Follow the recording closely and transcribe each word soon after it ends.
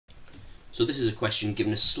So this is a question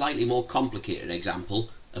given a slightly more complicated example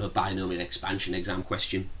of a binomial expansion exam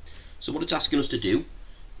question. So what it's asking us to do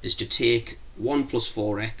is to take 1 plus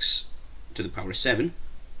 4x to the power of 7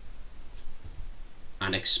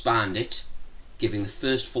 and expand it, giving the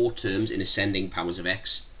first 4 terms in ascending powers of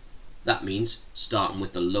x. That means starting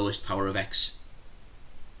with the lowest power of x.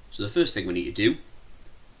 So the first thing we need to do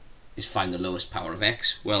is find the lowest power of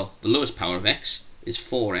x. Well, the lowest power of x is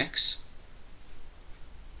 4x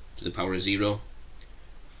to the power of 0.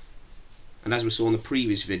 And as we saw in the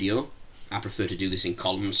previous video, I prefer to do this in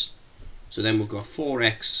columns. So then we've got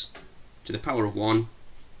 4x to the power of 1,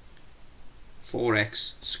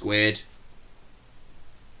 4x squared,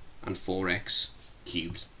 and 4x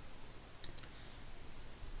cubed.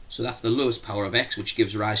 So that's the lowest power of x, which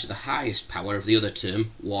gives rise to the highest power of the other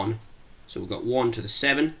term, 1. So we've got 1 to the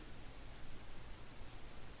 7,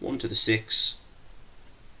 1 to the 6,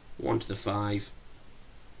 1 to the 5,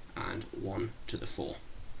 and 1 to the 4.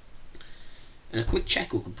 And a quick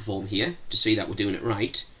check we could perform here to see that we're doing it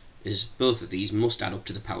right is both of these must add up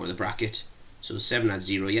to the power of the bracket. So 7 adds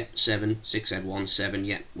 0, yeah, 7, 6 add 1, 7,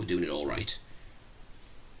 yeah, we're doing it all right.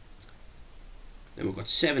 Then we've got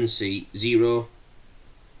 7c0,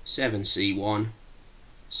 7c1,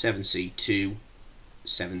 7c2,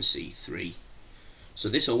 7c3. So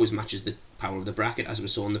this always matches the power of the bracket as we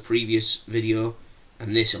saw in the previous video,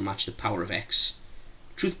 and this will match the power of x.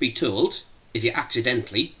 Truth be told, if you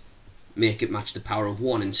accidentally make it match the power of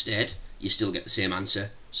 1 instead, you still get the same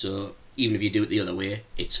answer. So even if you do it the other way,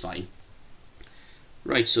 it's fine.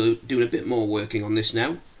 Right, so doing a bit more working on this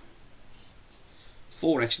now.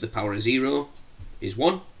 4x to the power of 0 is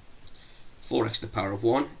 1. 4x to the power of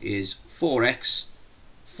 1 is 4x.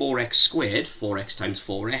 4x squared, 4x times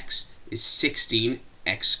 4x, is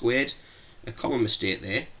 16x squared. A common mistake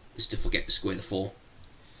there is to forget to square the 4.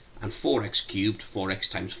 And 4x cubed, 4x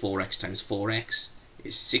times 4x times 4x,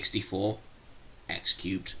 is 64x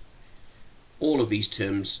cubed. All of these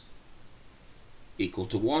terms equal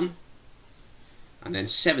to 1. And then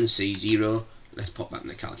 7c0, let's pop that in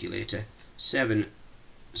the calculator.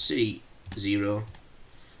 7c0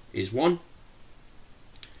 is 1.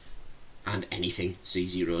 And anything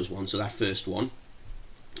c0 is 1. So that first one,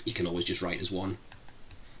 you can always just write as 1.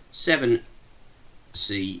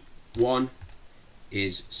 7c1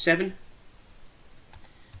 is 7.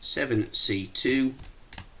 7c2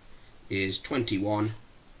 is 21.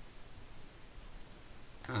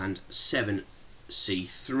 And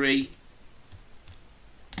 7c3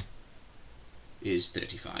 is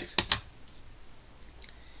 35.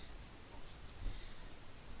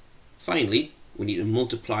 Finally, we need to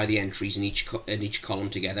multiply the entries in each column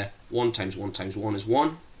together. 1 times 1 times 1 is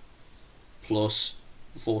 1, plus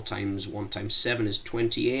 4 times 1 times 7 is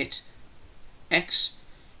 28x,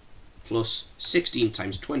 plus 16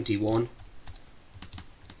 times 21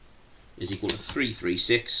 is equal to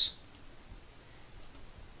 336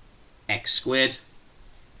 x squared,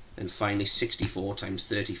 and finally 64 times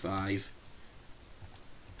 35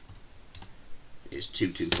 is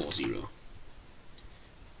 2240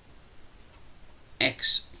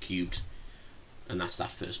 x cubed, and that's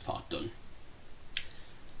that first part done.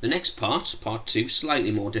 The next part, part 2,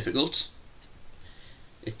 slightly more difficult.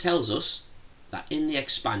 It tells us that in the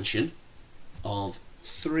expansion of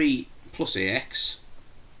 3 plus ax,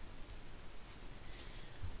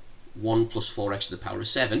 1 plus 4x to the power of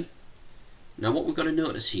 7. Now what we've got to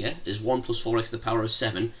notice here is 1 plus 4x to the power of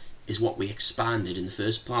 7 is what we expanded in the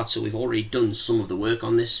first part, so we've already done some of the work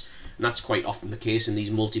on this, and that's quite often the case in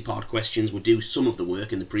these multi-part questions. We'll do some of the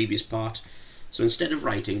work in the previous part. So instead of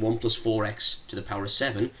writing 1 plus 4x to the power of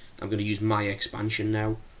 7, I'm going to use my expansion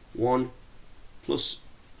now. 1 plus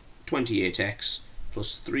 28x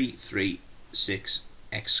plus 336x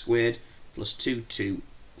squared plus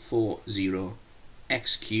 2240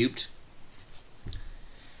 x cubed.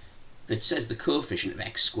 And it says the coefficient of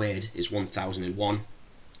x squared is 1001.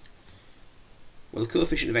 Well, the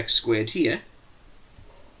coefficient of x squared here,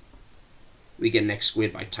 we get an x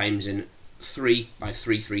squared by times in 3 by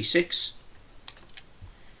 336.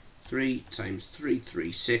 3 times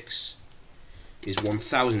 336 is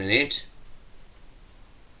 1008.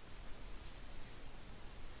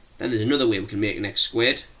 Then there's another way we can make an x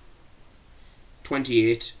squared.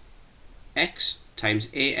 28x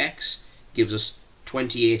times ax gives us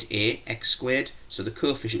 28a x squared, so the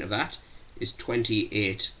coefficient of that is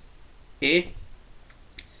 28a,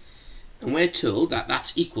 and we're told that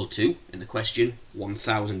that's equal to, in the question,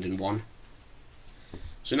 1001.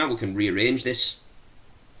 So now we can rearrange this.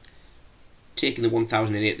 Taking the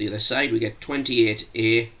 1008 to the other side, we get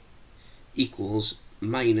 28a equals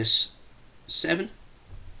minus 7.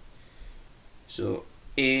 So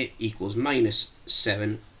a equals minus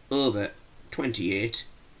 7 over 28,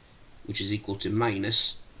 which is equal to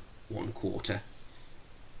minus 1/4.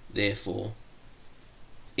 Therefore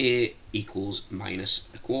a equals minus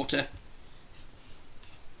 1/4,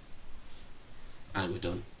 and we're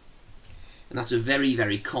done. And that's a very,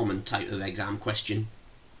 very common type of exam question.